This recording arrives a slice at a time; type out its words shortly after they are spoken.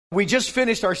We just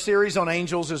finished our series on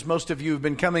angels, as most of you have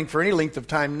been coming for any length of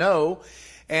time know.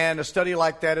 And a study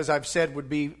like that, as I've said, would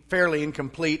be fairly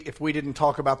incomplete if we didn't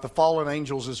talk about the fallen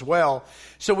angels as well.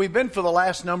 So we've been for the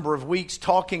last number of weeks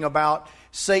talking about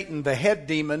Satan, the head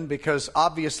demon, because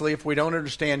obviously if we don't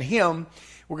understand him,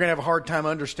 we're going to have a hard time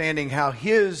understanding how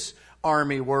his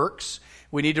army works.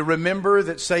 We need to remember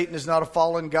that Satan is not a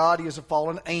fallen God. He is a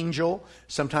fallen angel.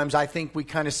 Sometimes I think we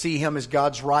kind of see him as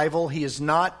God's rival. He is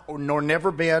not, nor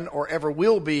never been, or ever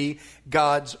will be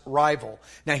God's rival.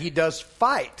 Now, he does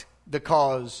fight the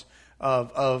cause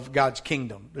of God's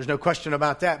kingdom. There's no question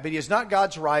about that. But he is not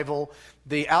God's rival.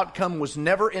 The outcome was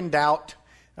never in doubt.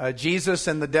 Jesus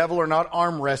and the devil are not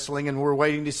arm wrestling, and we're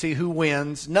waiting to see who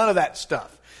wins. None of that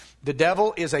stuff. The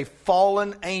devil is a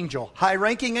fallen angel.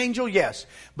 High-ranking angel, yes,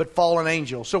 but fallen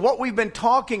angel. So what we've been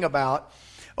talking about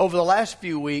over the last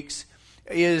few weeks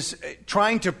is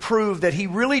trying to prove that he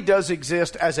really does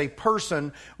exist as a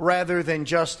person rather than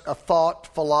just a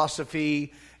thought,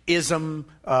 philosophy, ism,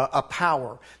 a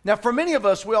power. Now, for many of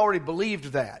us, we already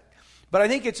believed that. But I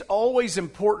think it's always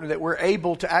important that we're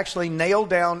able to actually nail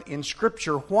down in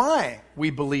Scripture why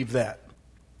we believe that.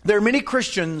 There are many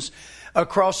Christians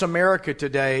across America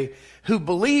today who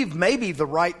believe maybe the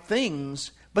right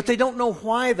things, but they don't know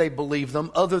why they believe them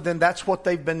other than that's what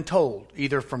they've been told,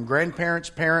 either from grandparents,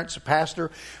 parents, a pastor,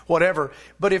 whatever.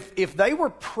 But if they were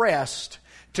pressed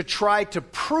to try to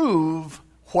prove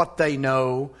what they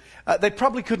know, they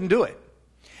probably couldn't do it.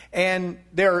 And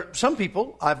there are some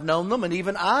people, I've known them, and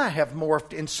even I have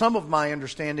morphed in some of my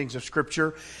understandings of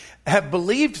Scripture, have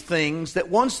believed things that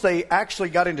once they actually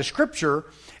got into Scripture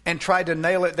and tried to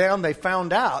nail it down, they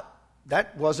found out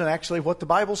that wasn't actually what the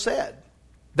Bible said.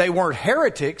 They weren't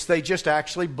heretics, they just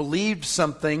actually believed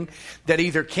something that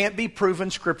either can't be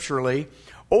proven scripturally,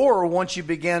 or once you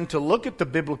begin to look at the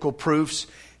biblical proofs,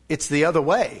 it's the other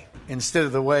way instead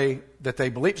of the way that they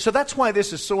believe. So that's why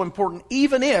this is so important,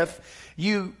 even if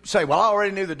you say, well, I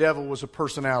already knew the devil was a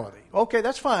personality. Okay,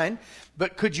 that's fine,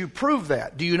 but could you prove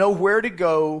that? Do you know where to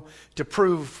go to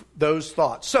prove those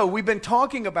thoughts? So we've been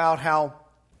talking about how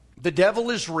the devil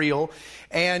is real,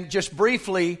 and just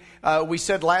briefly, we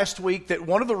said last week that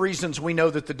one of the reasons we know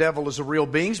that the devil is a real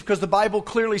being is because the Bible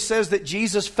clearly says that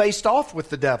Jesus faced off with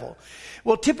the devil.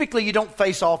 Well, typically you don't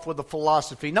face off with a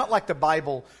philosophy, not like the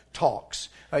Bible talks.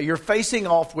 You're facing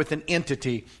off with an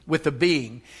entity, with a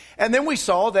being. And then we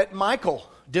saw that Michael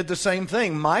did the same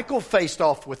thing. Michael faced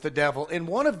off with the devil in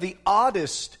one of the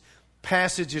oddest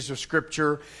passages of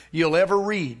Scripture you'll ever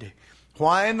read.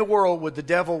 Why in the world would the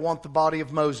devil want the body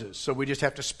of Moses? So we just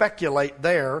have to speculate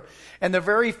there. And the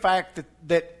very fact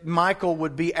that Michael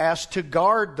would be asked to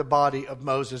guard the body of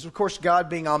Moses. Of course, God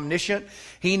being omniscient,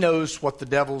 he knows what the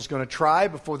devil's going to try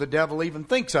before the devil even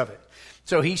thinks of it.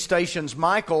 So he stations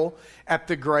Michael at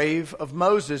the grave of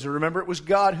Moses. And remember, it was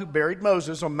God who buried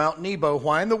Moses on Mount Nebo.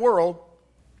 Why in the world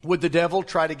would the devil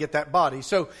try to get that body?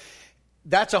 So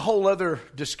that's a whole other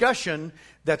discussion.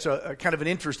 That's a kind of an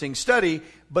interesting study.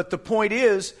 But the point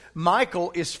is,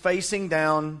 Michael is facing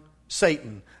down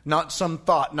Satan, not some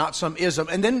thought, not some ism.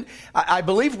 And then I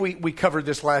believe we covered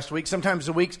this last week. Sometimes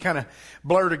the weeks kind of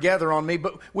blur together on me.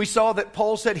 But we saw that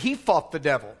Paul said he fought the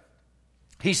devil.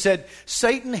 He said,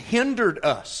 Satan hindered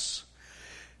us.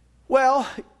 Well,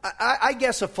 I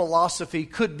guess a philosophy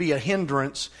could be a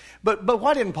hindrance, but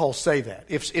why didn't Paul say that?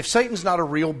 If Satan's not a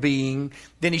real being,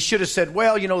 then he should have said,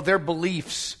 well, their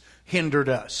beliefs hindered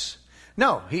us.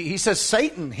 No, he says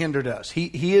Satan hindered us.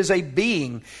 He is a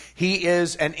being. He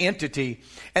is an entity.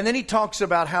 And then he talks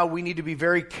about how we need to be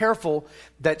very careful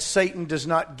that Satan does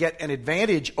not get an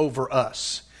advantage over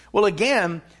us. Well,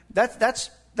 again, that's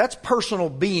personal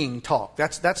being talk.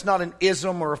 That's not an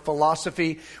ism or a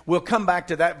philosophy. We'll come back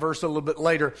to that verse a little bit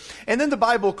later. And then the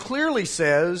Bible clearly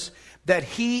says that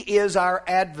he is our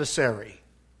adversary.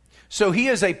 So he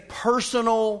is a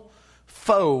personal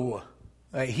foe.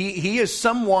 He is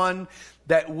someone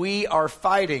that we are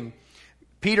fighting.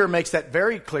 Peter makes that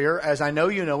very clear, as I know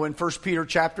you know, in 1 Peter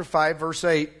chapter 5, verse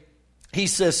 8. He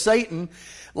says, Satan,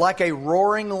 like a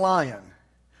roaring lion,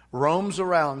 roams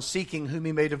around seeking whom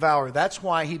he may devour. That's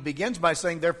why he begins by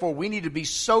saying, therefore, we need to be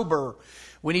sober.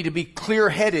 We need to be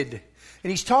clear-headed.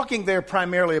 And he's talking there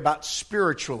primarily about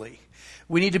spiritually.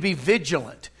 We need to be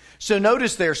vigilant. So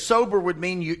notice there, sober would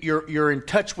mean you're in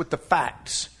touch with the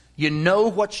facts. You know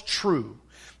what's true.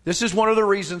 This is one of the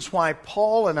reasons why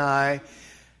Paul and I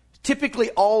typically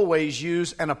always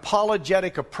use an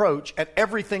apologetic approach at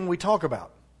everything we talk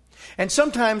about. And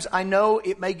sometimes I know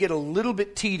it may get a little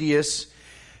bit tedious,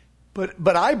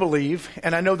 but I believe,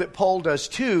 and I know that Paul does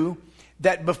too,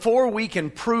 that before we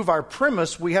can prove our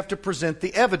premise, we have to present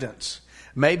the evidence.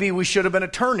 Maybe we should have been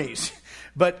attorneys.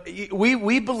 But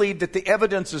we believe that the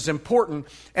evidence is important,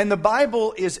 and the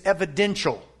Bible is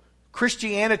evidential.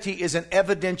 Christianity is an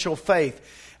evidential faith.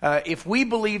 If we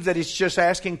believe that it's just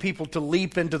asking people to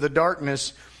leap into the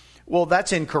darkness, well,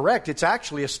 that's incorrect. It's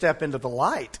actually a step into the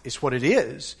light, is what it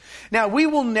is. Now, we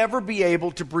will never be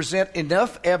able to present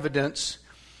enough evidence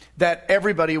that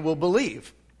everybody will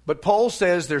believe. But Paul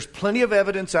says there's plenty of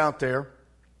evidence out there.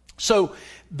 So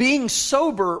being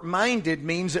sober-minded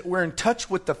means that we're in touch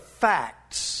with the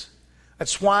facts.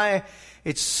 That's why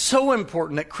it's so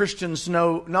important that Christians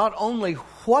know not only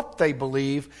what they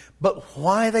believe, but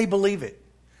why they believe it.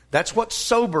 That's what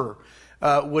sober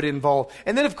would involve.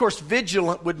 And then, of course,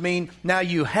 vigilant would mean now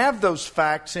you have those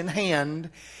facts in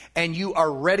hand and you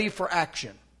are ready for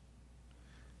action.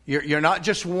 You're not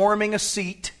just warming a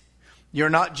seat. You're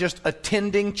not just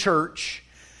attending church.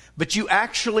 But you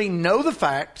actually know the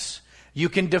facts. You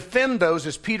can defend those.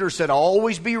 As Peter said,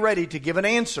 always be ready to give an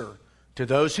answer to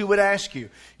those who would ask you.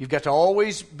 You've got to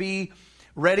always be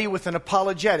ready with an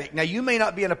apologetic. Now, you may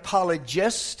not be an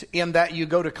apologist in that you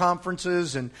go to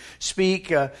conferences and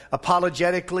speak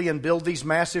apologetically and build these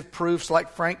massive proofs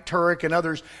like Frank Turek and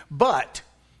others. But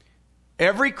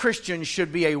every Christian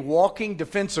should be a walking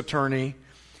defense attorney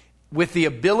with the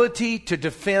ability to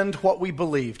defend what we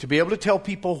believe, to be able to tell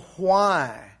people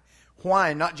why.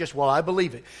 Why? Not just, well, I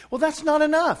believe it. Well, that's not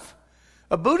enough.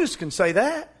 A Buddhist can say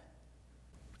that.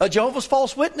 A Jehovah's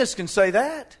False Witness can say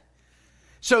that.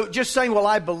 So just saying, well,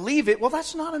 I believe it, well,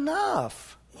 that's not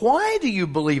enough. Why do you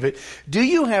believe it? Do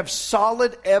you have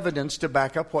solid evidence to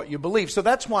back up what you believe? So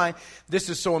that's why this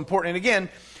is so important. And again,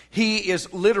 he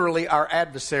is literally our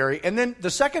adversary. And then the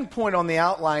second point on the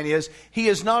outline is he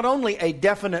is not only a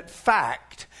definite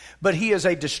fact, but he is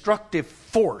a destructive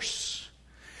force.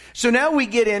 So now we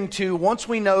get into, once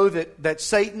we know that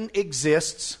Satan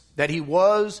exists, that he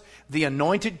was the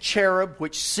anointed cherub,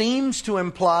 which seems to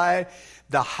imply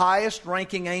the highest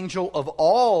ranking angel of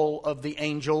all of the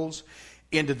angels,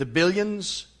 into the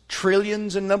billions,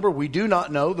 trillions in number. We do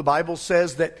not know. The Bible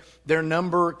says that their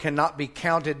number cannot be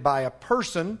counted by a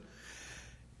person.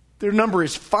 Their number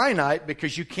is finite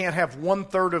because you can't have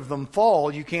 1/3 of them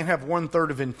fall. You can't have 1/3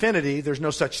 of infinity. There's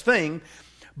no such thing.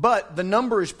 But the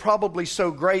number is probably so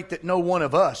great that no one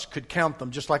of us could count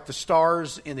them, just like the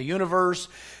stars in the universe,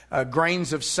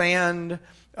 grains of sand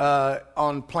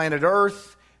on planet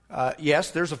Earth.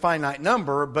 Yes, there's a finite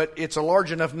number, but it's a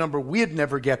large enough number we'd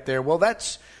never get there. Well,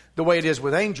 that's the way it is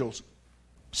with angels.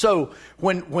 So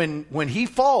when he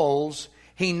falls,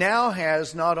 he now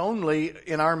has not only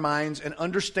in our minds an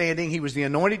understanding. He was the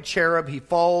anointed cherub. He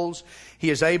falls. He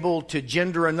is able to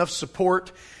gender enough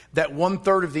support that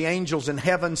 1/3 of the angels in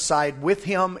heaven side with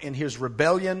him in his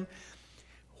rebellion.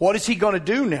 What is he going to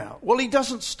do now? Well, he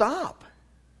doesn't stop.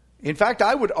 In fact,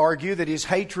 I would argue that his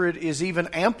hatred is even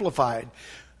amplified.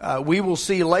 We will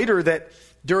see later that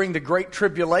during the Great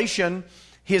Tribulation,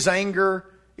 his anger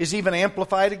is even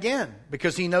amplified again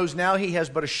because he knows now he has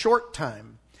but a short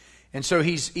time. And so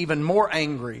he's even more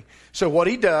angry. So what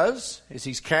he does is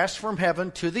he's cast from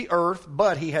heaven to the earth,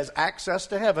 but he has access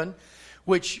to heaven,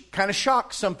 which kind of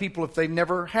shocks some people if they've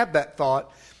never had that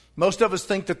thought. Most of us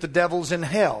think that the devil's in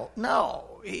hell. No,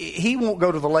 he won't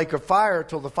go to the lake of fire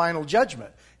till the final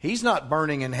judgment. He's not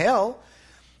burning in hell.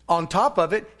 On top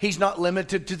of it, he's not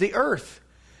limited to the earth.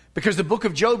 Because the book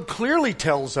of Job clearly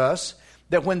tells us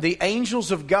that when the angels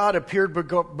of God appeared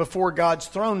before God's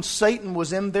throne, Satan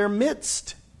was in their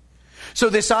midst. So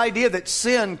this idea that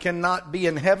sin cannot be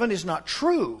in heaven is not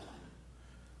true.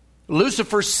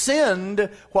 Lucifer sinned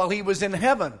while he was in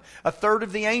heaven. 1/3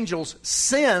 of the angels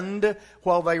sinned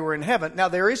while they were in heaven. Now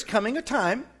there is coming a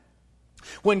time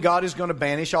when God is going to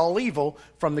banish all evil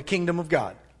from the kingdom of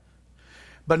God.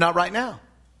 But not right now.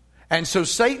 And so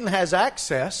Satan has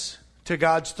access to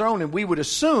God's throne, and we would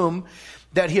assume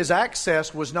that his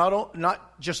access was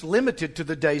not just limited to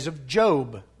the days of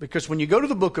Job. Because when you go to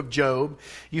the book of Job,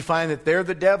 you find that there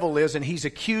the devil is, and he's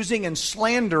accusing and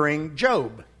slandering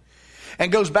Job. And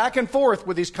goes back and forth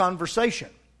with his conversation.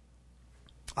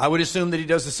 I would assume that he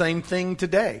does the same thing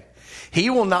today. He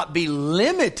will not be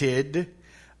limited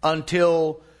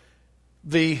until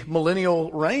the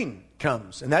millennial reign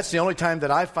comes. And that's the only time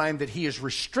that I find that he is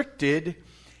restricted.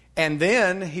 And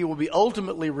then he will be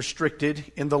ultimately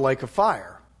restricted in the lake of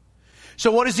fire. So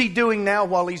what is he doing now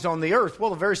while he's on the earth?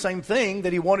 Well, the very same thing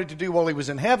that he wanted to do while he was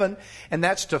in heaven. And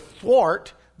that's to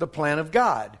thwart the plan of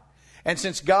God. And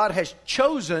since God has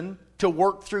chosen to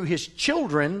work through his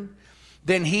children,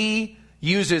 then he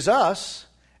uses us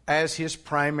as his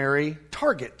primary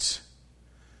targets.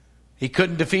 He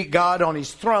couldn't defeat God on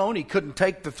his throne. He couldn't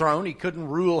take the throne. He couldn't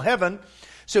rule heaven.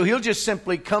 So he'll just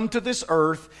simply come to this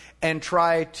earth and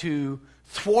try to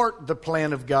thwart the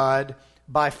plan of God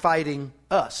by fighting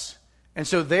us. And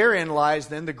so therein lies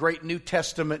then the great New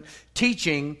Testament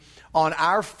teaching on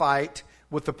our fight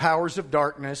with the powers of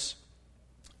darkness,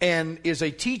 and is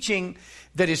a teaching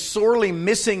that is sorely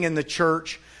missing in the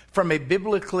church from a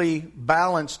biblically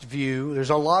balanced view. There's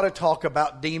a lot of talk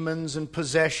about demons and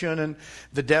possession and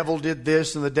the devil did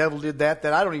this and the devil did that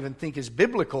I don't even think is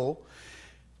biblical.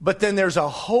 But then there's a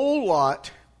whole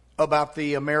lot about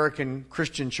the American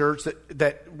Christian church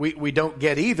that we don't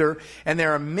get either. And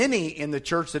there are many in the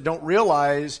church that don't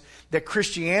realize that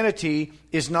Christianity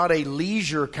is not a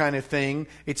leisure kind of thing.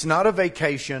 It's not a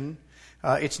vacation.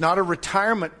 It's not a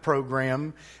retirement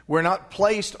program. We're not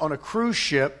placed on a cruise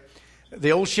ship.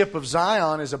 The old ship of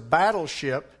Zion is a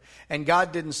battleship, and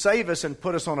God didn't save us and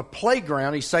put us on a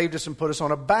playground. He saved us and put us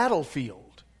on a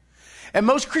battlefield. And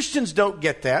most Christians don't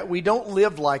get that. We don't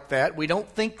live like that. We don't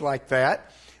think like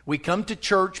that. We come to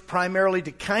church primarily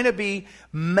to kind of be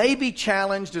maybe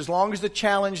challenged, as long as the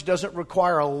challenge doesn't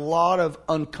require a lot of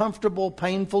uncomfortable,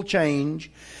 painful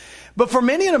change. But for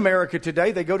many in America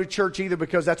today, they go to church either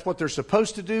because that's what they're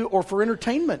supposed to do or for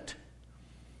entertainment.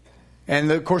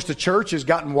 And of course, the church has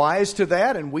gotten wise to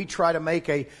that, and we try to make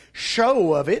a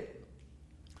show of it.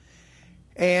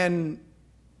 And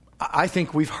I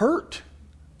think we've hurt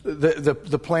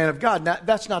the plan of God. Now,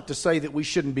 that's not to say that we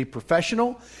shouldn't be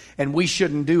professional and we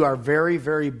shouldn't do our very,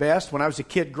 very best. When I was a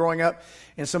kid growing up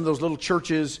in some of those little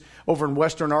churches over in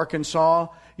western Arkansas,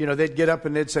 they'd get up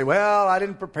and they'd say, well, I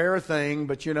didn't prepare a thing,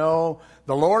 but the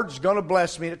Lord's going to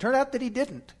bless me. And it turned out that He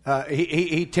didn't.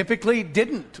 He typically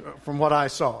didn't, from what I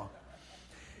saw.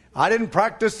 I didn't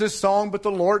practice this song, but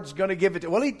the Lord's going to give it to...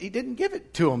 Well, he didn't give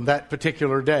it to him that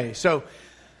particular day. So,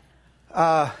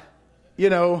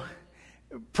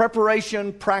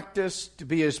 preparation, practice, to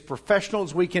be as professional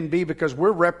as we can be, because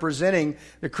we're representing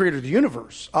the Creator of the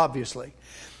universe, obviously.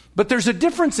 But there's a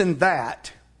difference in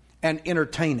that and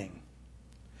entertaining.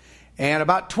 And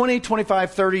about 20,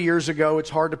 25, 30 years ago, it's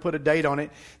hard to put a date on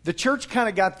it, the church kind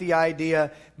of got the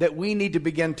idea that we need to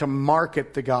begin to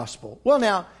market the gospel. Well,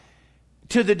 now,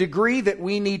 to the degree that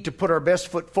we need to put our best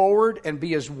foot forward and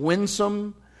be as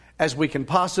winsome as we can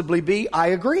possibly be, I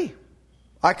agree.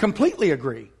 I completely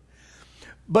agree.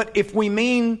 But if we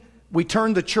mean we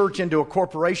turn the church into a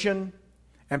corporation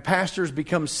and pastors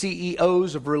become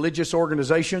CEOs of religious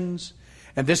organizations,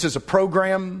 and this is a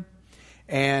program,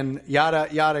 and yada,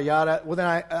 yada, yada, well, then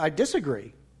I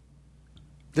disagree.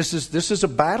 This is a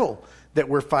battle that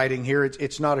we're fighting here.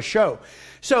 It's not a show.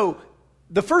 So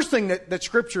the first thing that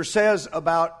Scripture says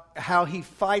about how He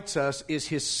fights us is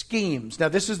His schemes. Now,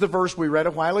 this is the verse we read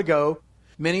a while ago.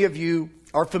 Many of you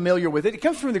are familiar with it. It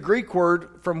comes from the Greek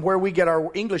word from where we get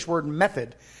our English word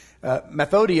method,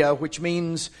 methodia, which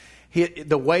means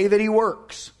the way that He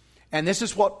works. And this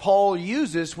is what Paul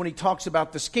uses when he talks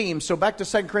about the scheme. So back to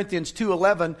 2 Corinthians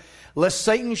 2:11, lest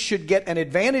Satan should get an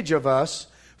advantage of us,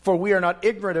 for we are not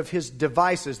ignorant of his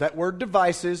devices. That word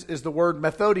devices is the word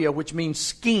methodia, which means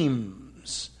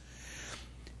schemes.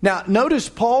 Now, notice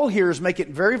Paul here is making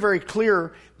it very, very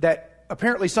clear that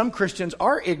apparently some Christians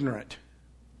are ignorant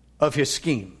of his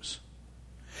schemes.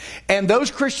 And those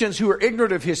Christians who are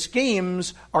ignorant of his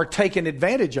schemes are taken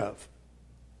advantage of.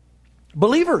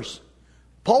 Believers.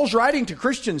 Paul's writing to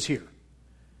Christians here.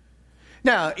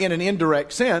 Now, in an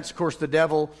indirect sense, of course, the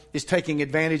devil is taking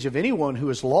advantage of anyone who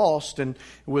is lost. And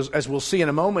as we'll see in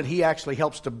a moment, he actually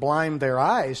helps to blind their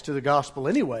eyes to the gospel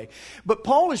anyway. But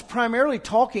Paul is primarily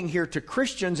talking here to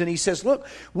Christians, and he says, look,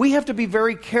 we have to be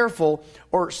very careful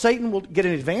or Satan will get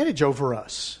an advantage over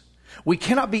us. We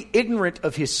cannot be ignorant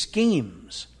of his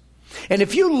schemes. And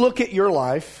if you look at your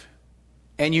life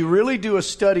and you really do a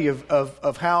study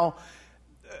of how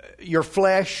your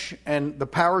flesh and the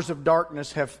powers of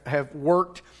darkness have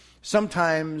worked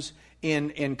sometimes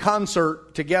in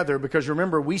concert together, because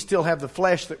remember, we still have the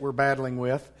flesh that we're battling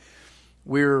with.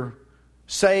 We're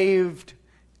saved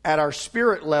at our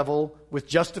spirit level with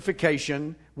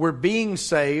justification. We're being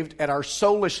saved at our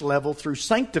soulish level through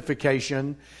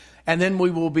sanctification. And then we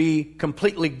will be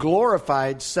completely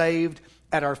glorified, saved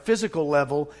at our physical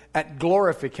level at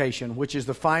glorification, which is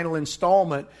the final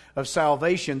installment of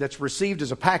salvation that's received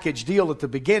as a package deal at the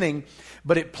beginning,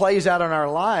 but it plays out in our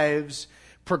lives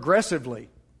progressively.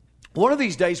 One of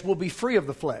these days we'll be free of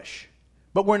the flesh,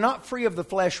 but we're not free of the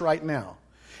flesh right now.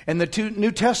 And the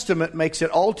New Testament makes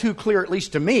it all too clear, at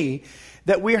least to me,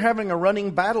 that we're having a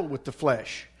running battle with the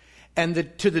flesh.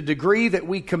 And to the degree that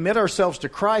we commit ourselves to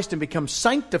Christ and become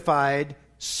sanctified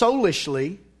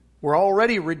soulishly, we're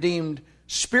already redeemed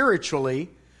spiritually.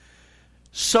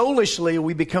 Soulishly,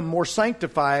 we become more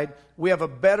sanctified. We have a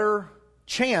better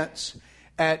chance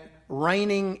at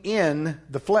reining in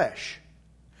the flesh.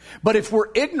 But if we're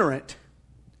ignorant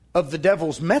of the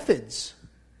devil's methods,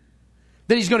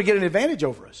 then he's going to get an advantage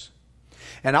over us.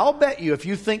 And I'll bet you, if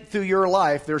you think through your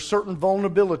life, there are certain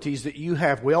vulnerabilities that you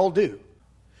have. We all do.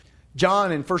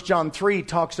 John in 1 John 3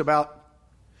 talks about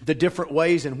the different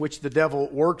ways in which the devil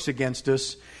works against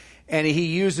us. And he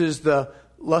uses the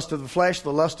lust of the flesh,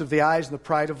 the lust of the eyes, and the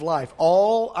pride of life.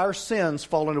 All our sins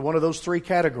fall into one of those three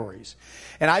categories.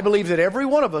 And I believe that every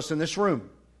one of us in this room,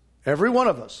 every one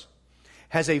of us,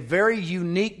 has a very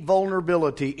unique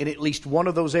vulnerability in at least one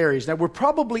of those areas. Now, we're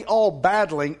probably all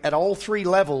battling at all three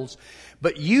levels,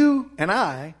 but you and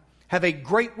I have a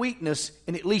great weakness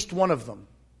in at least one of them.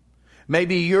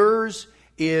 Maybe yours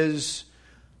is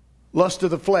lust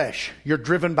of the flesh. You're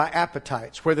driven by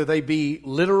appetites, whether they be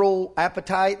literal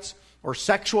appetites or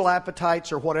sexual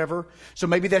appetites or whatever. So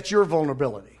maybe that's your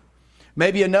vulnerability.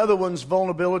 Maybe another one's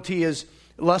vulnerability is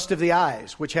lust of the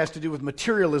eyes, which has to do with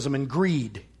materialism and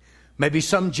greed. Maybe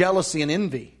some jealousy and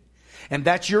envy. And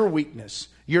that's your weakness.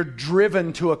 You're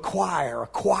driven to acquire.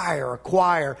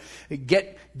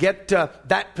 Get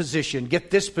that position, get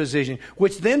this position,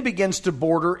 which then begins to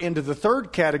border into the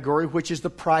third category, which is the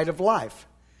pride of life.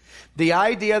 The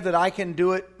idea that I can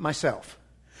do it myself.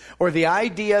 Or the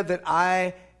idea that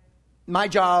my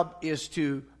job is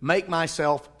to make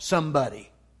myself somebody.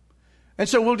 And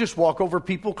so we'll just walk over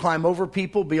people, climb over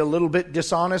people, be a little bit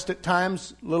dishonest at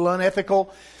times, a little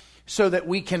unethical, so that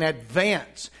we can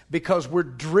advance because we're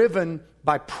driven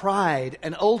by pride.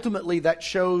 And ultimately that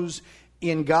shows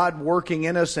in God working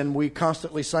in us and we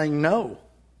constantly saying no.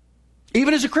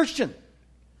 Even as a Christian.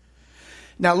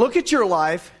 Now look at your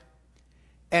life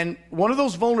and one of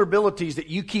those vulnerabilities that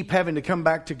you keep having to come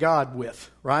back to God with,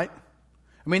 right?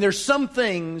 I mean, there's some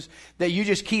things that you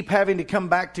just keep having to come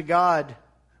back to God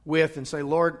with and say,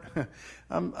 Lord,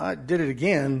 I did it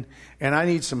again and I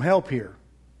need some help here.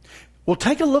 Well,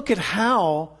 take a look at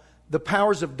how the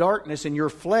powers of darkness in your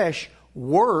flesh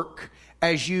work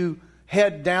as you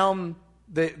head down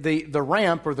the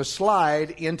ramp or the slide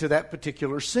into that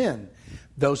particular sin.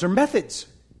 Those are methods.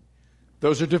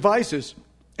 Those are devices.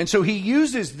 And so he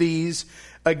uses these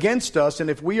against us. And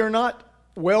if we are not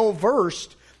well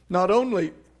versed, not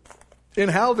only in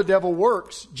how the devil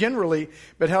works generally,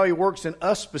 but how he works in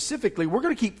us specifically, we're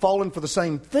going to keep falling for the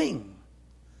same thing.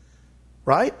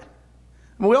 Right?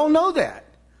 And we all know that.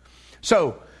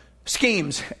 So,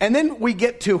 schemes. And then we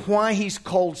get to why he's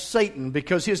called Satan,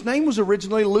 because his name was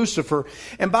originally Lucifer.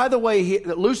 And by the way,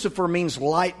 Lucifer means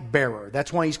light bearer.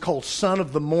 That's why he's called son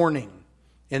of the morning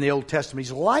in the Old Testament.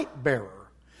 He's light bearer.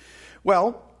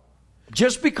 Well,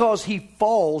 just because he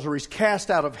falls or he's cast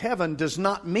out of heaven does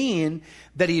not mean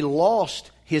that he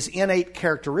lost his innate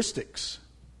characteristics.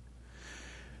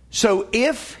 So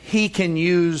if he can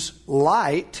use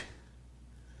light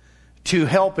to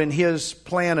help in his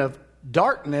plan of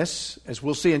darkness, as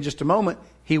we'll see in just a moment,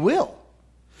 he will.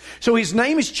 So his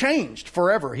name is changed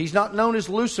forever. He's not known as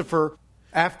Lucifer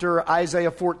after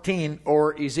Isaiah 14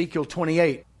 or Ezekiel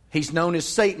 28. He's known as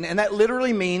Satan, and that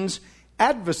literally means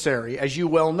adversary, as you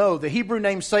well know. The Hebrew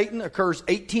name Satan occurs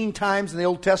 18 times in the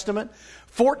Old Testament.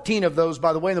 14 of those,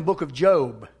 by the way, in the book of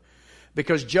Job.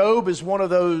 Because Job is one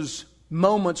of those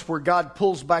moments where God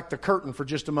pulls back the curtain for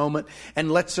just a moment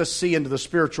and lets us see into the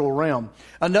spiritual realm.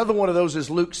 Another one of those is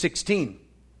Luke 16.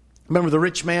 Remember the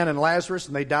rich man and Lazarus,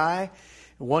 and they die.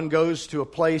 One goes to a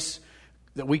place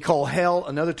that we call hell,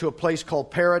 another to a place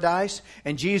called paradise.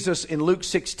 And Jesus in Luke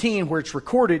 16, where it's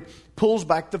recorded, pulls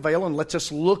back the veil and lets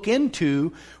us look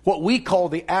into what we call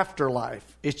the afterlife.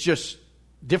 It's just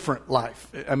different life.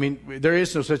 I mean, there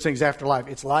is no such thing as afterlife.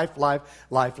 It's life, life,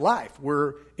 life, life.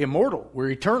 We're immortal.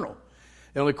 We're eternal.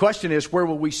 The only question is, where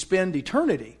will we spend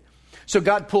eternity? So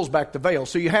God pulls back the veil.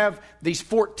 So you have these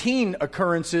 14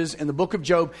 occurrences in the book of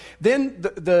Job. Then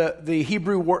the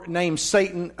Hebrew name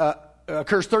Satan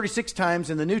occurs 36 times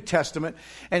in the New Testament.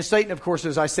 And Satan, of course,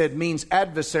 as I said, means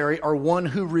adversary or one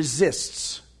who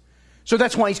resists. So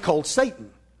that's why he's called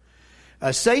Satan.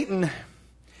 Satan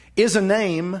is a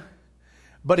name,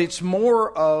 but it's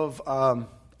more of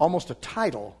almost a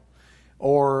title,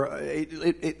 or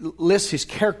it lists his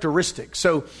characteristics.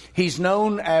 So he's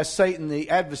known as Satan, the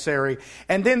adversary.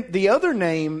 And then the other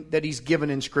name that he's given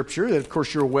in Scripture, that of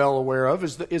course you're well aware of,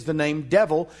 is the name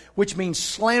devil, which means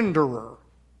slanderer.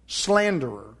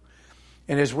 Slanderer.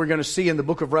 And as we're going to see in the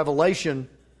book of Revelation,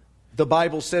 the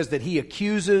Bible says that he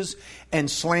accuses and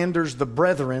slanders the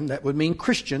brethren. That would mean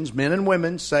Christians, men and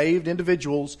women, saved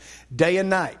individuals, day and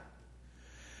night.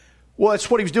 Well,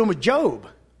 that's what he was doing with Job.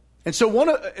 And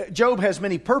so Job has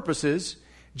many purposes.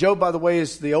 Job, by the way,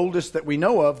 is the oldest that we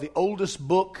know of, the oldest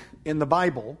book in the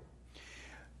Bible.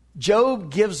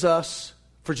 Job gives us,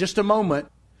 for just a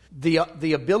moment,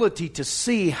 the ability to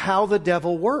see how the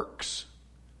devil works.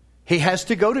 He has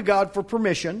to go to God for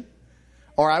permission,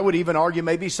 or I would even argue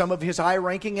maybe some of his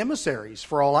high-ranking emissaries,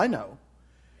 for all I know.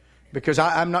 Because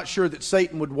I'm not sure that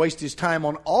Satan would waste his time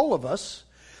on all of us,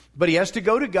 but he has to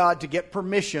go to God to get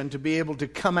permission to be able to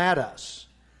come at us.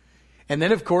 And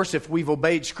then, of course, if we've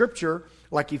obeyed Scripture,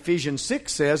 like Ephesians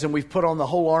 6 says, and we've put on the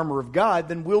whole armor of God,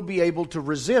 then we'll be able to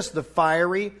resist the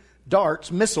fiery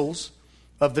darts, missiles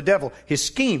of the devil, his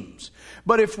schemes.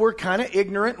 But if we're kind of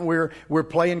ignorant and we're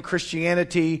playing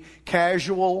Christianity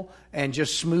casual and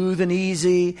just smooth and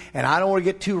easy, and I don't want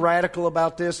to get too radical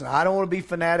about this, and I don't want to be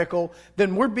fanatical,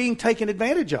 then we're being taken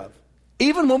advantage of,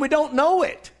 even when we don't know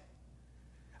it.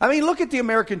 I mean, look at the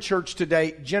American church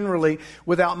today, generally,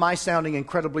 without my sounding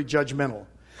incredibly judgmental.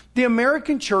 The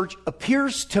American church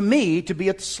appears to me to be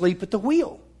asleep at the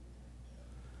wheel.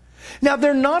 Now,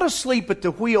 they're not asleep at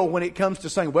the wheel when it comes to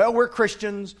saying, well, we're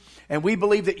Christians, and we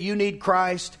believe that you need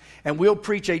Christ, and we'll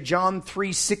preach a John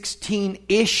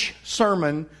 3:16-ish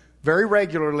sermon very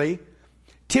regularly,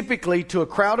 typically to a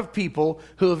crowd of people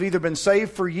who have either been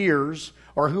saved for years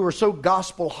or who are so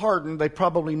gospel-hardened they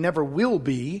probably never will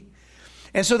be.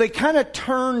 And so they kind of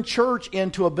turn church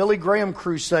into a Billy Graham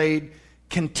crusade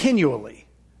continually.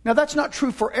 Now, that's not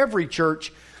true for every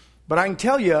church, but I can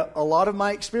tell you a lot of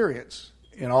my experience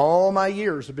in all my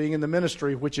years of being in the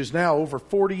ministry, which is now over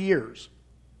 40 years.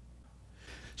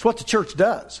 It's what the church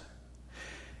does.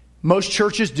 Most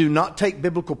churches do not take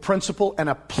biblical principle and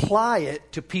apply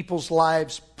it to people's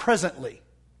lives presently.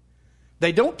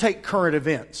 They don't take current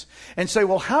events and say,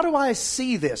 well, how do I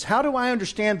see this? How do I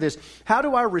understand this? How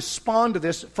do I respond to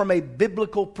this from a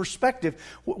biblical perspective,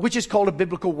 which is called a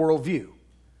biblical worldview?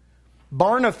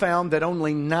 Barna found that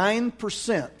only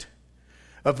 9%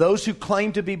 of those who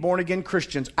claim to be born-again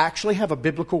Christians actually have a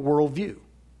biblical worldview.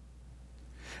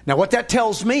 Now, what that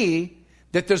tells me,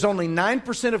 that there's only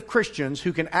 9% of Christians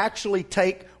who can actually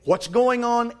take what's going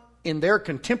on in their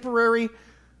contemporary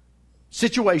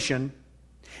situation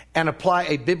and apply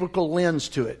a biblical lens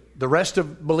to it. The rest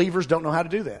of believers don't know how to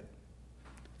do that.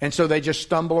 And so they just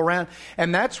stumble around.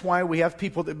 And that's why we have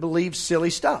people that believe silly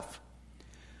stuff.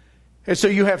 And so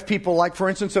you have people like, for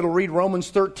instance, that'll read Romans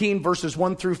 13 verses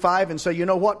 1 through 5 and say, you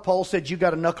know what? Paul said you got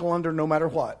to knuckle under no matter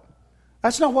what.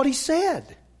 That's not what he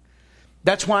said.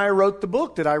 That's why I wrote the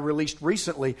book that I released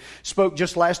recently. Spoke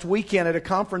just last weekend at a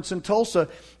conference in Tulsa,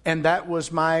 and that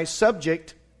was my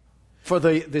subject for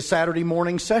the Saturday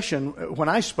morning session when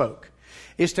I spoke,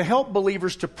 is to help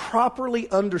believers to properly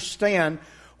understand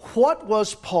what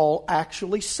was Paul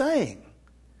actually saying.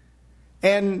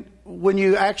 And when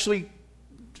you actually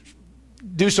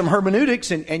do some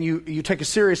hermeneutics and you take a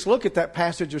serious look at that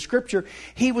passage of Scripture,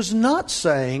 he was not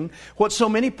saying what so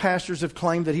many pastors have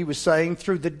claimed that he was saying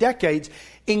through the decades,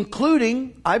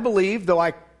 including, I believe, though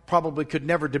I probably could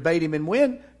never debate him and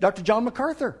win, Dr. John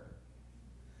MacArthur.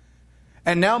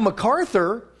 And now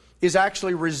MacArthur is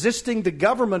actually resisting the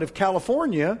government of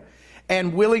California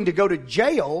and willing to go to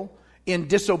jail in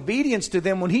disobedience to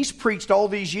them when he's preached all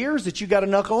these years that you got to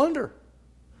knuckle under.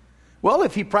 Well,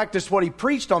 if he practiced what he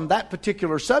preached on that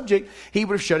particular subject, he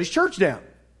would have shut his church down.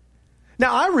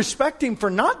 Now, I respect him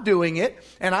for not doing it,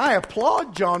 and I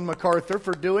applaud John MacArthur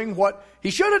for doing what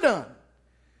he should have done.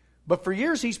 But for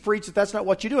years, he's preached that that's not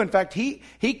what you do. In fact, he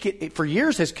for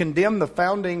years has condemned the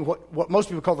founding, what most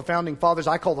people call the founding fathers,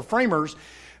 I call the framers,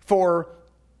 for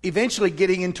eventually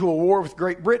getting into a war with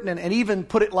Great Britain, and even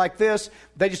put it like this,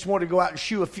 they just wanted to go out and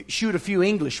shoot a few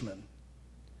Englishmen.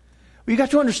 Well, you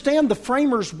got to understand the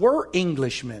framers were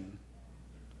Englishmen.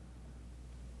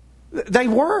 They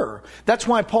were. That's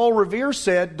why Paul Revere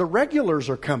said the regulars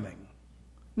are coming,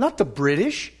 not the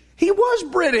British. He was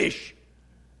British.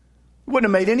 It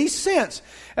wouldn't have made any sense.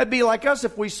 It'd be like us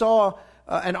if we saw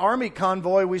an army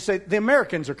convoy, we say, the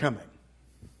Americans are coming.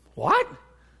 What?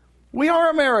 We are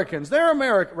Americans. They're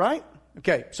American, right?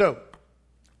 Okay, so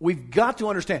we've got to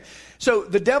understand. So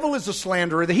the devil is a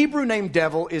slanderer. The Hebrew name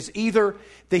devil is either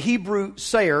the Hebrew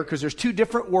sayer, because there's two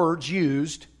different words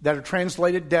used that are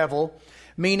translated devil,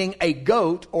 meaning a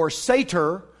goat, or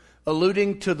satyr,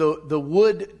 alluding to the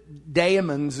wood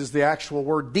daemons is the actual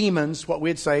word, demons, what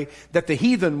we'd say, that the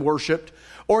heathen worshipped.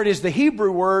 Or it is the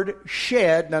Hebrew word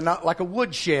shed, now not like a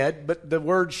wood shed, but the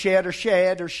word shed or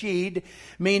sheed,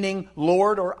 meaning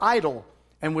Lord or idol,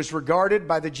 and was regarded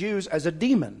by the Jews as a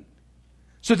demon.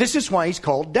 So this is why he's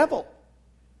called devil.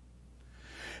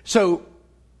 So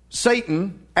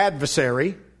Satan,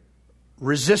 adversary,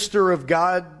 resistor of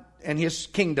God and his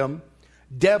kingdom,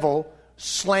 devil,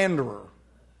 slanderer.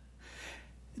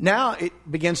 Now it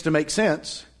begins to make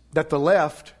sense that the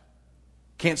left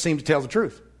can't seem to tell the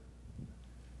truth.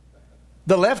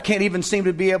 The left can't even seem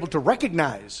to be able to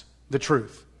recognize the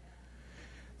truth.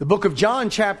 The book of John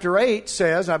chapter 8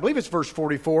 says, I believe it's verse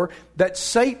 44, that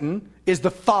Satan is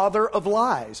the father of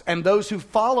lies, and those who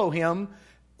follow him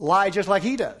lie just like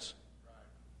he does.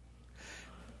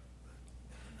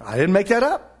 I didn't make that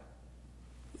up.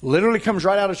 Literally comes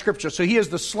right out of Scripture. So he is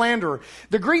the slanderer.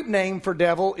 The Greek name for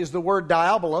devil is the word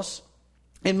diabolos.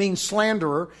 It means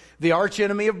slanderer, the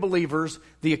archenemy of believers,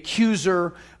 the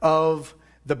accuser of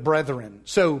the brethren.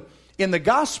 So in the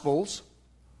Gospels,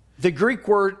 the Greek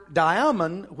word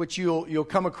diamon, which you'll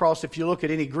come across if you look at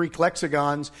any Greek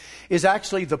lexicons, is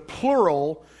actually the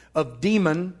plural of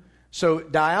demon. So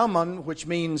diamon, which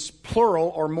means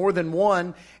plural or more than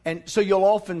one. And so you'll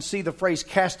often see the phrase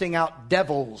casting out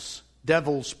devils.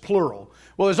 Devils, plural.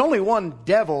 Well, there's only one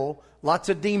devil, lots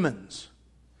of demons.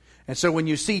 And so when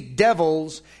you see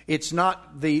devils, it's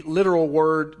not the literal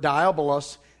word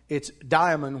diabolos, it's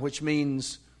diamon, which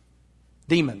means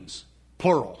demons,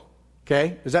 plural.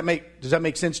 Okay? Does that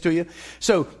make sense to you?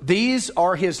 So these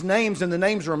are his names, and the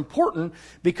names are important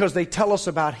because they tell us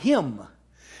about him.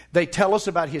 They tell us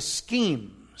about his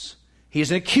schemes.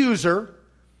 He's an accuser.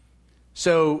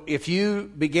 So if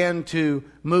you begin to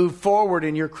move forward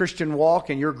in your Christian walk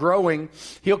and you're growing,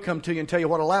 he'll come to you and tell you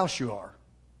what a louse you are.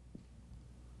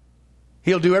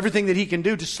 He'll do everything that he can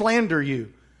do to slander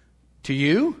you,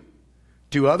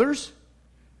 to others,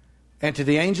 and to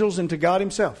the angels and to God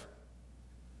himself.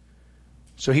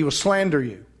 So he will slander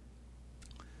you.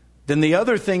 Then the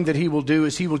other thing that he will do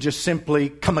is he will just simply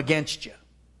come against you.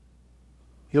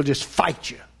 He'll just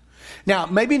fight you. Now,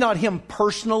 maybe not him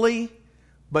personally,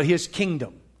 but his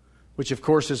kingdom, which of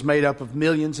course is made up of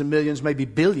millions and millions, maybe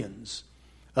billions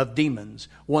of demons,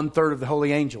 1/3 of the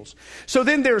holy angels. So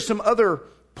then there are some other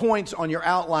points on your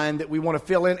outline that we want to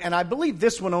fill in. And I believe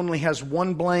this one only has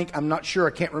one blank. I'm not sure.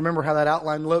 I can't remember how that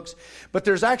outline looks. But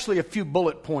there's actually a few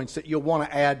bullet points that you'll want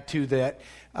to add to that.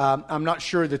 I'm not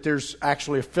sure that there's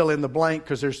actually a fill in the blank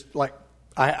because there's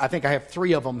I think I have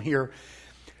 3 of them here.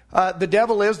 The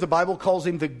devil is, the Bible calls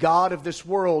him the God of this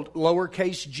world,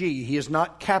 lowercase g. He is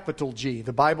not capital G.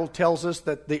 The Bible tells us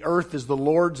that the earth is the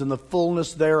Lord's and the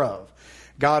fullness thereof.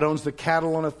 God owns the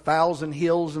cattle on 1,000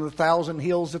 hills and 1,000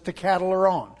 hills that the cattle are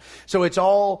on. So it's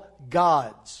all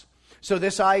God's. So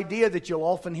this idea that you'll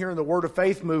often hear in the Word of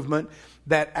Faith movement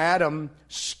that Adam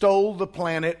stole the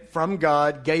planet from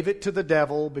God, gave it to the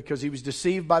devil because he was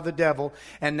deceived by the devil,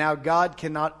 and now God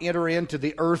cannot enter into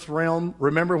the earth realm.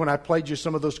 Remember when I played you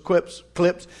some of those clips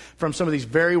from some of these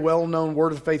very well-known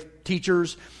Word of Faith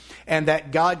teachers, and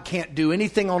that God can't do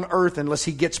anything on earth unless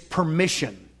he gets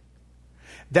permission.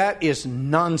 That is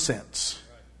nonsense.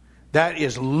 That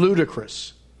is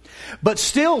ludicrous. But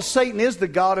still, Satan is the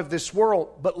God of this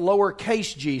world, but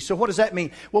lowercase g. So what does that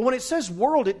mean? Well, when it says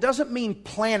world, it doesn't mean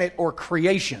planet or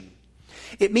creation.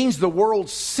 It means the world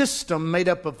system made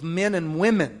up of men and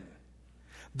women.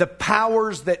 The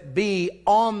powers that be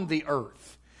on the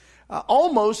earth.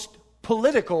 Almost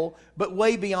political, but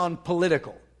way beyond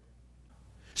political.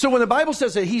 So when the Bible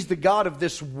says that he's the God of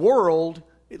this world,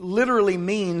 it literally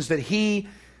means that he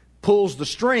pulls the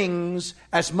strings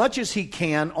as much as he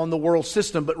can on the world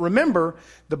system. But remember,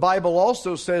 the Bible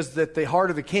also says that the heart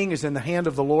of the king is in the hand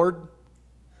of the Lord.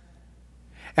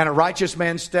 And a righteous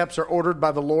man's steps are ordered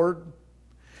by the Lord.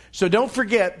 So don't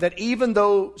forget that even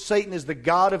though Satan is the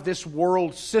God of this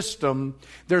world system,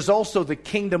 there's also the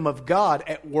kingdom of God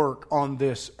at work on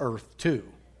this earth too.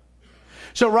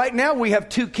 So right now we have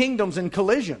 2 kingdoms in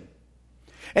collision.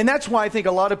 And that's why I think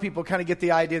a lot of people kind of get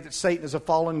the idea that Satan is a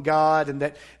fallen god and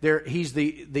that he's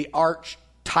the arch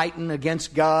titan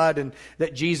against God and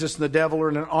that Jesus and the devil are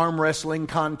in an arm wrestling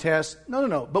contest.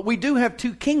 No. But we do have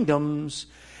 2 kingdoms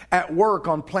at work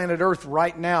on planet Earth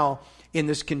right now in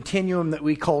this continuum that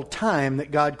we call time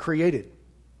that God created.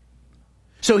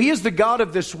 So he is the God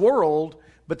of this world,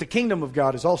 but the kingdom of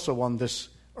God is also on this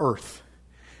earth.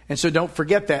 And so don't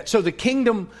forget that. So the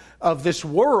kingdom of this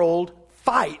world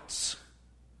fights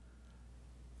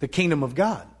the kingdom of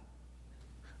God,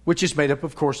 which is made up,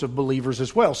 of course, of believers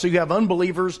as well. So you have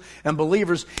unbelievers and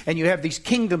believers, and you have these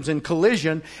kingdoms in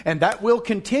collision, and that will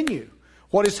continue.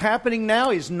 What is happening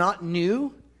now is not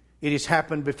new. It has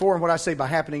happened before. And what I say by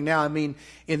happening now, I mean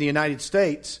in the United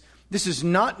States. This is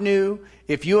not new.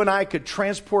 If you and I could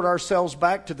transport ourselves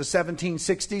back to the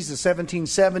 1760s, the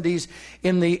 1770s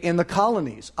in the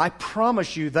colonies, I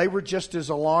promise you they were just as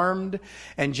alarmed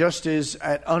and just as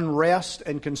at unrest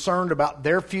and concerned about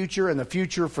their future and the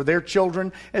future for their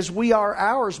children as we are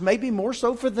ours, maybe more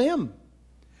so for them.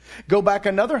 Go back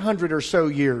another 100 or so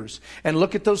years and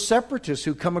look at those separatists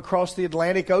who come across the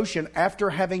Atlantic Ocean after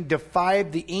having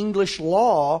defied the English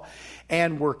law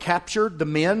and were captured, the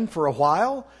men, for a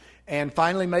while, and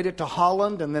finally made it to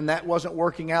Holland, and then that wasn't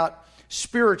working out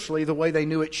spiritually the way they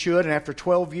knew it should, and after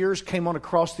 12 years came on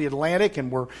across the Atlantic and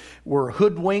were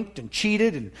hoodwinked and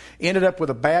cheated and ended up with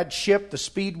a bad ship, the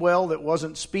Speedwell, that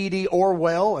wasn't speedy or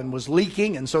well and was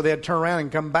leaking, and so they had to turn around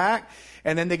and come back.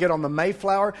 And then they get on the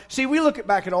Mayflower. See, we look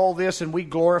back at all this and we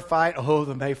glorify it. Oh,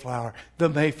 the Mayflower, the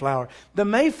Mayflower. The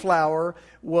Mayflower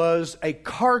was a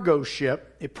cargo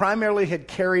ship. It primarily had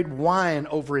carried wine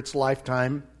over its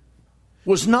lifetime.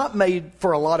 Was not made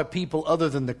for a lot of people other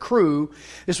than the crew.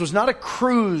 This was not a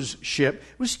cruise ship.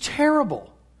 It was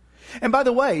terrible. And by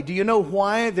the way, do you know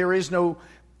why there is no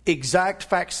exact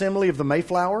facsimile of the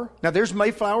Mayflower? Now, there's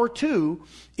Mayflower 2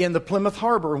 in the Plymouth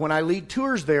Harbor. When I lead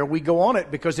tours there, we go on it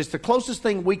because it's the closest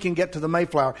thing we can get to the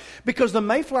Mayflower. Because the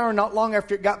Mayflower, not long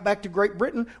after it got back to Great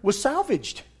Britain, was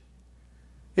salvaged.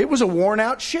 It was a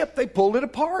worn-out ship. They pulled it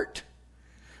apart.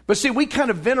 But see, we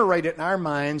kind of venerate it in our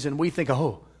minds, and we think,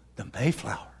 oh, the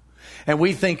Mayflower. And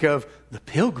we think of the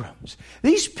Pilgrims.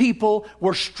 These people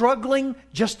were struggling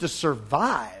just to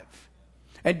survive.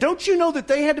 And don't you know that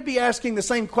they had to be asking the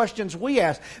same questions we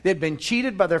asked? They'd been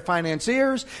cheated by their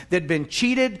financiers. They'd been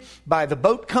cheated by the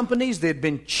boat companies. They'd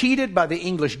been cheated by the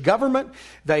English government.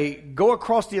 They go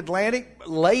across the Atlantic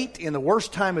late in the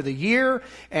worst time of the year,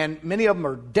 and many of them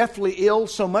are deathly ill,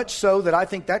 so much so that I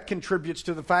think that contributes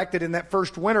to the fact that in that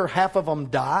first winter, half of them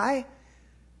die.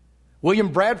 William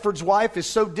Bradford's wife is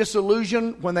so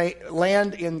disillusioned when they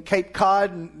land in Cape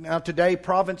Cod, and now today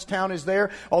Provincetown is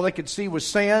there. All they could see was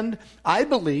sand. I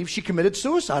believe she committed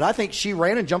suicide. I think she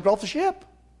ran and jumped off the ship.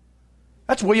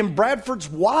 That's William Bradford's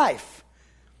wife.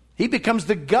 He becomes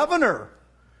the governor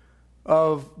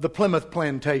of the Plymouth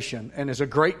Plantation and is a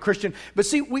great Christian. But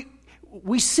see,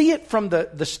 we see it from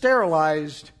the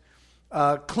sterilized,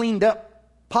 cleaned up,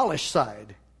 polished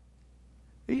side.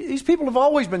 These people have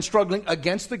always been struggling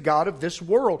against the God of this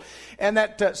world. And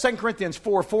that 2 Corinthians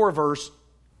 4:4 verse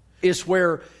is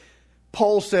where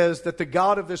Paul says that the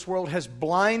God of this world has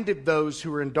blinded those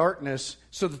who are in darkness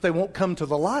so that they won't come to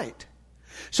the light.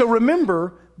 So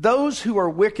remember, those who are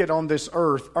wicked on this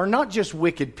earth are not just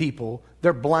wicked people,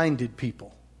 they're blinded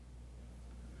people.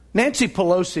 Nancy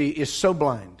Pelosi is so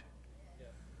blind.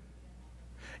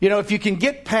 You know, if you can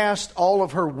get past all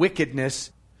of her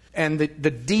wickedness and the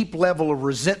deep level of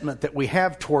resentment that we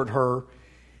have toward her,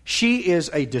 she is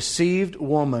a deceived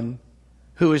woman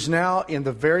who is now in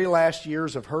the very last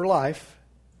years of her life.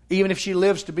 Even if she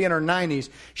lives to be in her 90s,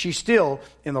 she's still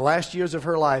in the last years of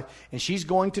her life, and she's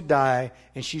going to die,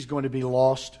 and she's going to be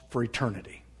lost for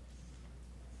eternity.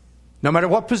 No matter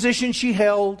what position she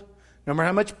held, no matter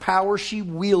how much power she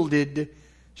wielded,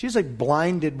 she's a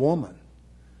blinded woman.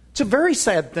 It's a very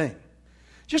sad thing.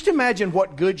 Just imagine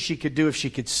what good she could do if she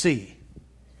could see.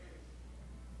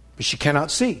 But she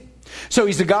cannot see. So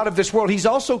he's the God of this world. He's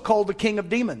also called the King of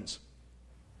Demons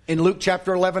in Luke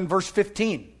chapter 11, verse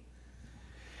 15.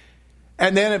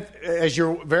 And then, as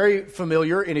you're very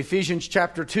familiar, in Ephesians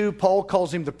chapter 2, Paul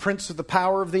calls him the prince of the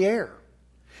power of the air.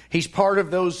 He's part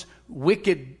of those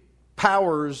wicked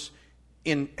powers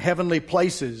in heavenly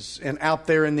places and out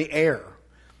there in the air.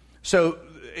 So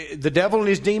the devil and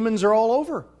his demons are all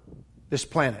over this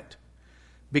planet,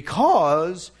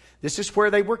 because this is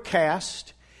where they were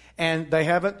cast, and they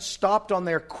haven't stopped on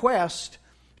their quest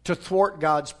to thwart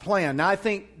God's plan. Now, I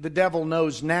think the devil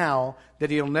knows now that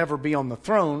he'll never be on the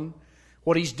throne.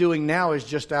 What he's doing now is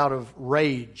just out of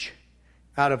rage,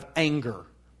 out of anger,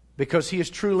 because he is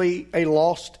truly a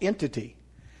lost entity.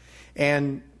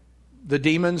 And the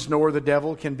demons nor the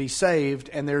devil can be saved,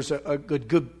 and there's a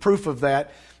good proof of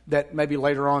that maybe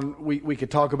later on we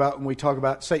could talk about when we talk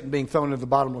about Satan being thrown into the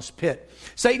bottomless pit.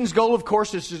 Satan's goal, of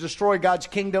course, is to destroy God's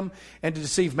kingdom and to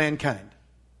deceive mankind.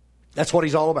 That's what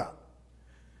he's all about.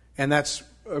 And that's,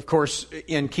 of course,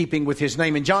 in keeping with his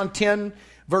name. In John 10,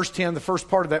 verse 10, the first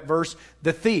part of that verse,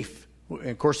 the thief. And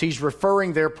of course, he's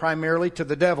referring there primarily to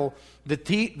the devil. The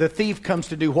thief comes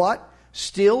to do what?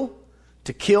 Steal,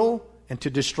 to kill, and to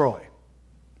destroy.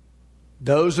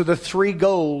 Those are the three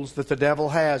goals that the devil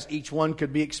has. Each one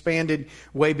could be expanded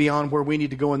way beyond where we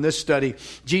need to go in this study.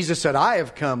 Jesus said, I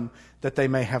have come that they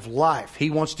may have life.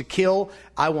 He wants to kill.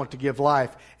 I want to give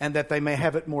life, and that they may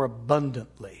have it more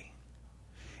abundantly.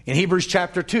 In Hebrews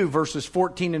chapter 2, verses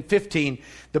 14 and 15,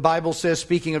 the Bible says,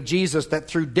 speaking of Jesus, that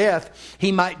through death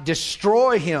he might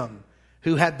destroy him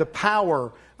who had the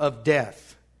power of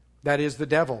death. That is the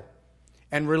devil.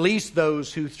 And release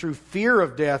those who through fear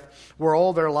of death were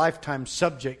all their lifetime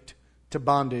subject to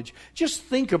bondage. Just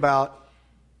think about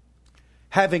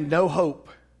having no hope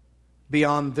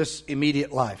beyond this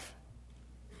immediate life.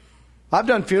 I've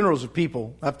done funerals of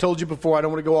people. I've told you before, I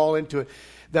don't want to go all into it,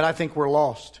 that I think were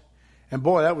lost. And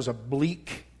boy, that was a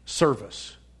bleak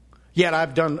service. Yet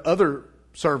I've done other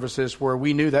services where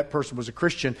we knew that person was a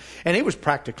Christian, and it was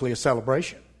practically a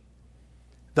celebration.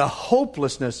 The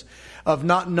hopelessness of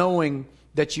not knowing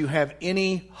that you have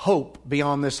any hope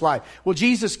beyond this life. Well,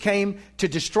 Jesus came to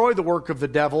destroy the work of the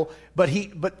devil, but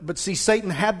see, Satan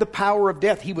had the power of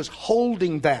death. He was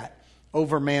holding that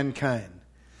over mankind.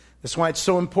 That's why it's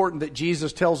so important that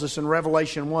Jesus tells us in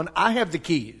Revelation 1, I have the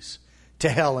keys to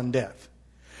hell and death.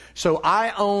 So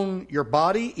I own your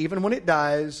body, even when it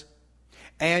dies,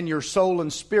 and your soul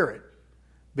and spirit,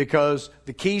 because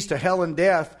the keys to hell and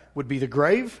death would be the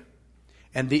grave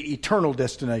and the eternal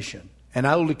destination. And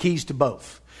I hold the keys to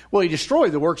both. Well, he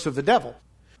destroyed the works of the devil.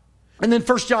 And then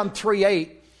 1 John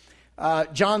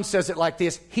 3:8, John says it like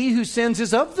this, he who sins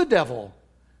is of the devil,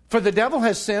 for the devil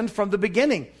has sinned from the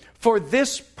beginning. For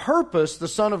this purpose the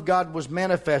Son of God was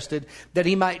manifested, that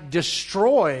he might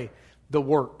destroy the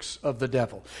works of the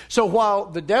devil. So while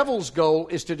the devil's goal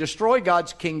is to destroy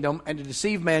God's kingdom and to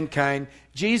deceive mankind,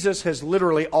 Jesus has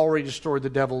literally already destroyed the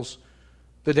devil's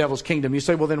kingdom. You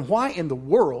say, well, then why in the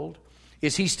world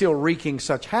is he still wreaking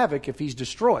such havoc if he's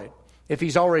destroyed, if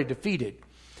he's already defeated?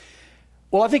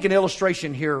 Well, I think an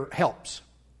illustration here helps.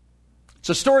 It's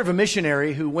a story of a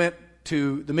missionary who went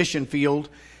to the mission field.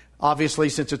 Obviously,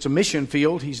 since it's a mission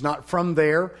field, he's not from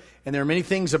there. And there are many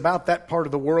things about that part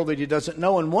of the world that he doesn't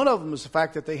know. And one of them is the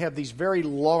fact that they have these very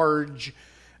large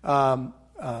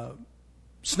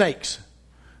snakes,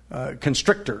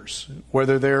 constrictors,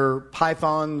 whether they're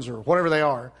pythons or whatever they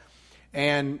are.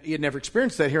 And he had never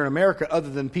experienced that here in America other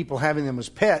than people having them as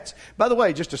pets. By the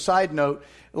way, just a side note,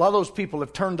 a lot of those people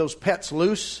have turned those pets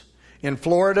loose in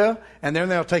Florida, and they're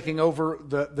now taking over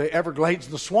the Everglades,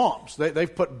 the swamps.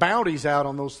 They've put bounties out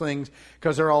on those things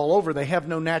because they're all over. They have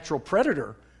no natural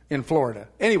predator in Florida.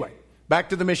 Anyway, back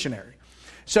to the missionary.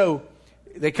 So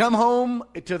they come home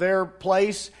to their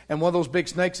place, and one of those big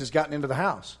snakes has gotten into the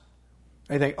house.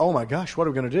 They think, oh my gosh, what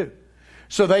are we going to do?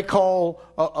 So they call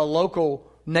a local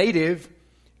native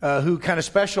who kind of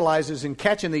specializes in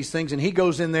catching these things, and he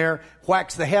goes in there,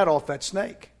 whacks the head off that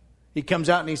snake. He comes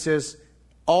out and he says,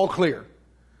 all clear,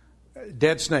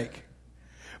 dead snake.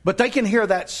 But they can hear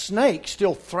that snake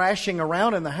still thrashing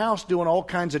around in the house, doing all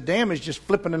kinds of damage, just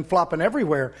flipping and flopping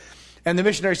everywhere. And the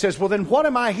missionary says, well, then what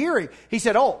am I hearing? He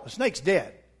said, oh, the snake's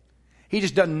dead. He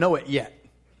just doesn't know it yet.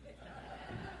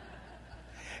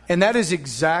 And that is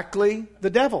exactly the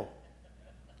devil.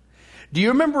 Do you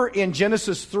remember in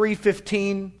Genesis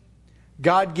 3:15,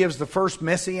 God gives the first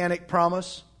messianic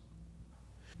promise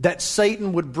that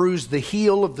Satan would bruise the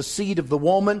heel of the seed of the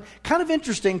woman? Kind of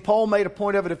interesting. Paul made a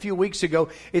point of it a few weeks ago.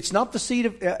 It's not the seed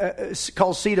of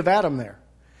called seed of Adam there,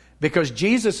 because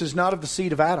Jesus is not of the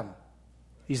seed of Adam.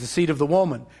 He's the seed of the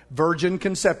woman. Virgin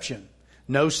conception.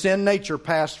 No sin nature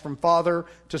passed from father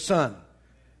to son.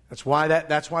 That's why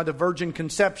the virgin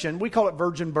conception, we call it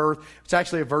virgin birth. It's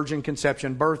actually a virgin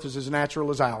conception. Birth is as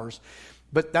natural as ours.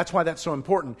 But that's why that's so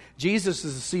important. Jesus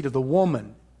is the seed of the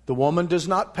woman. The woman does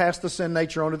not pass the sin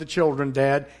nature on to the children,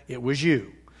 Dad. It was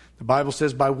you. The Bible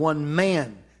says by one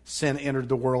man sin entered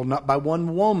the world, not by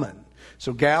one woman.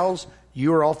 So gals,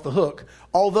 you are off the hook.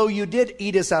 Although you did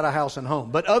eat us out of house and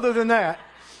home. But other than that,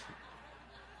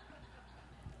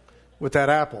 with that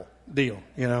apple deal,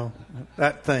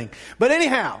 that thing. But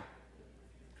anyhow,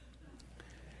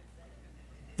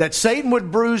 that Satan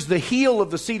would bruise the heel of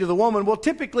the seed of the woman. Well,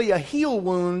 typically a heel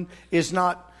wound is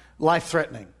not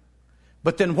life-threatening.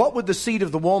 But then what would the seed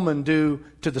of the woman do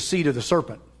to the seed of the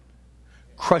serpent?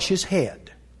 Crush his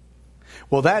head.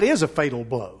 Well, that is a fatal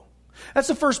blow. That's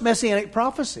the first messianic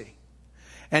prophecy.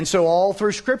 And so all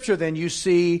through Scripture then you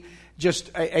see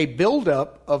just a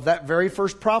buildup of that very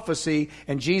first prophecy.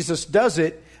 And Jesus does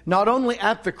it not only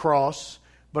at the cross,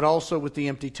 but also with the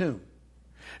empty tomb.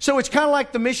 So it's kind of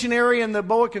like the missionary and the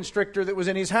boa constrictor that was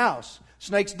in his house.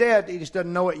 Snake's dead, he just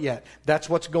doesn't know it yet. That's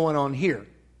what's going on here.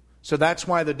 So that's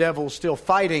why the devil's still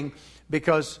fighting,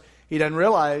 because he doesn't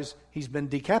realize he's been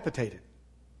decapitated.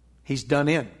 He's done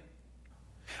in.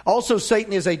 Also,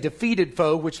 Satan is a defeated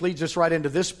foe, which leads us right into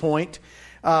this point.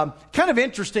 Kind of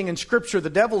interesting in Scripture,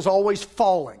 the devil's always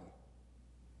falling.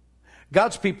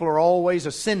 God's people are always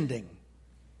ascending.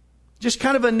 Just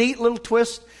kind of a neat little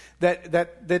twist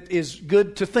that is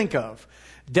good to think of.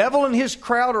 Devil and his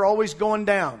crowd are always going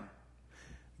down.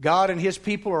 God and his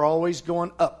people are always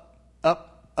going up,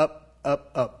 up, up,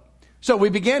 up, up. So we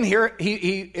begin here.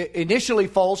 He initially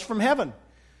falls from heaven.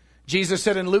 Jesus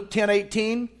said in Luke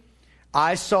 10:18,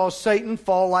 I saw Satan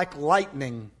fall like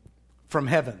lightning from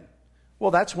heaven. Well,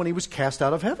 that's when he was cast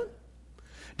out of heaven.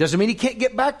 Doesn't mean he can't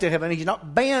get back to heaven. He's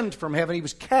not banned from heaven. He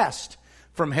was cast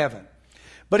from heaven.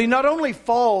 But he not only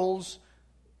falls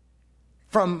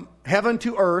from heaven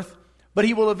to earth, but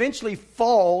he will eventually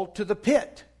fall to the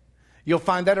pit. You'll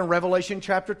find that in Revelation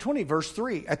chapter 20, verse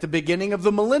 3. At the beginning of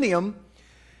the millennium,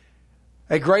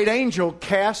 a great angel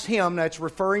cast him, that's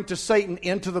referring to Satan,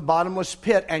 into the bottomless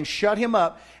pit and shut him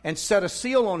up and set a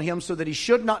seal on him so that he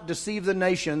should not deceive the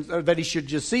nations, or that he should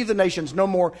deceive the nations no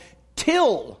more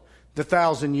till the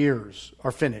 1,000 years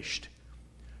are finished.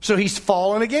 So he's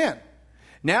fallen again.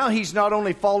 Now he's not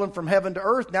only fallen from heaven to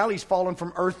earth, now he's fallen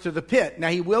from earth to the pit. Now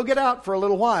he will get out for a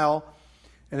little while,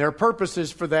 and there are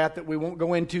purposes for that we won't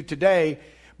go into today,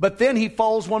 but then he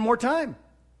falls one more time.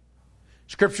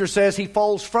 Scripture says he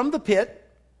falls from the pit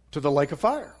to the lake of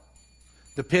fire.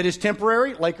 The pit is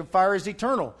temporary, lake of fire is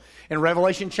eternal. In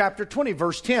Revelation chapter 20,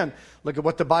 verse 10, look at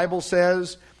what the Bible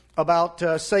says about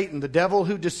Satan. The devil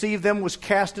who deceived them was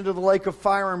cast into the lake of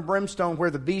fire and brimstone where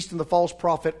the beast and the false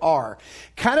prophet are.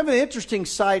 Kind of an interesting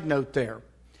side note there.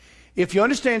 If you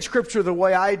understand Scripture the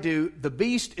way I do, the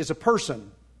beast is a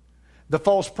person. The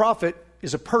false prophet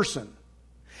is a person.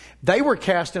 They were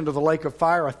cast into the lake of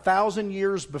fire 1,000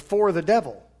 years before the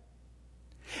devil.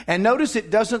 And notice it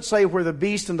doesn't say where the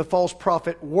beast and the false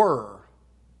prophet were.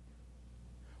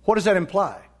 What does that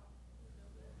imply?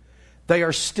 They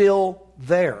are still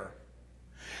there.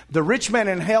 The rich man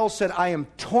in hell said, I am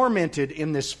tormented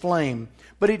in this flame,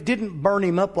 but it didn't burn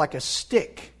him up like a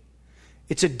stick.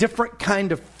 It's a different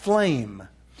kind of flame.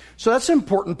 So that's an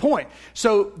important point.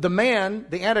 So the man,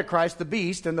 the Antichrist, the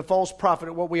beast, and the false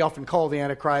prophet, what we often call the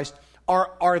Antichrist,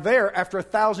 are there after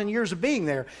 1,000 years of being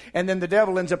there. And then the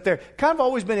devil ends up there. Kind of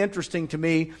always been interesting to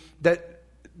me that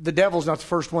the devil's not the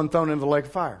first one thrown into the lake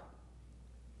of fire.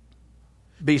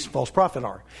 Beast and false prophet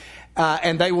are.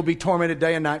 And they will be tormented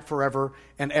day and night forever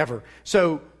and ever.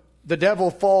 So the devil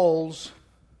falls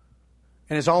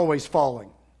and is always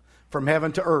falling from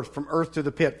heaven to earth, from earth to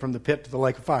the pit, from the pit to the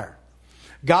lake of fire.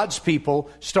 God's people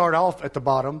start off at the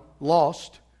bottom,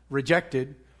 lost,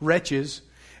 rejected, wretches,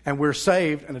 and we're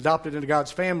saved and adopted into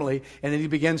God's family, and then He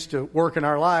begins to work in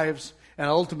our lives, and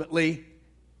ultimately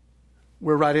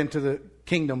we're right into the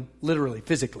kingdom, literally,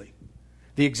 physically.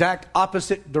 The exact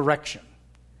opposite direction.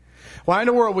 Why in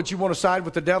the world would you want to side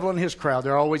with the devil and his crowd?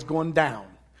 They're always going down.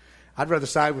 I'd rather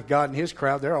side with God and His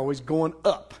crowd. They're always going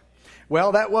up.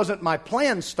 Well, that wasn't my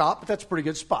planned stop, but that's a pretty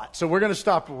good spot. So we're going to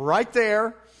stop right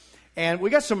there. And we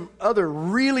got some other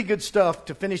really good stuff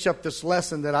to finish up this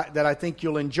lesson that I think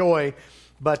you'll enjoy.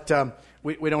 But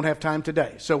we don't have time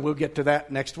today. So we'll get to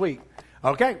that next week.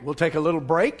 Okay, we'll take a little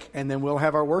break, and then we'll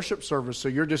have our worship service. So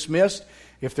you're dismissed.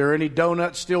 If there are any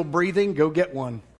donuts still breathing, go get one.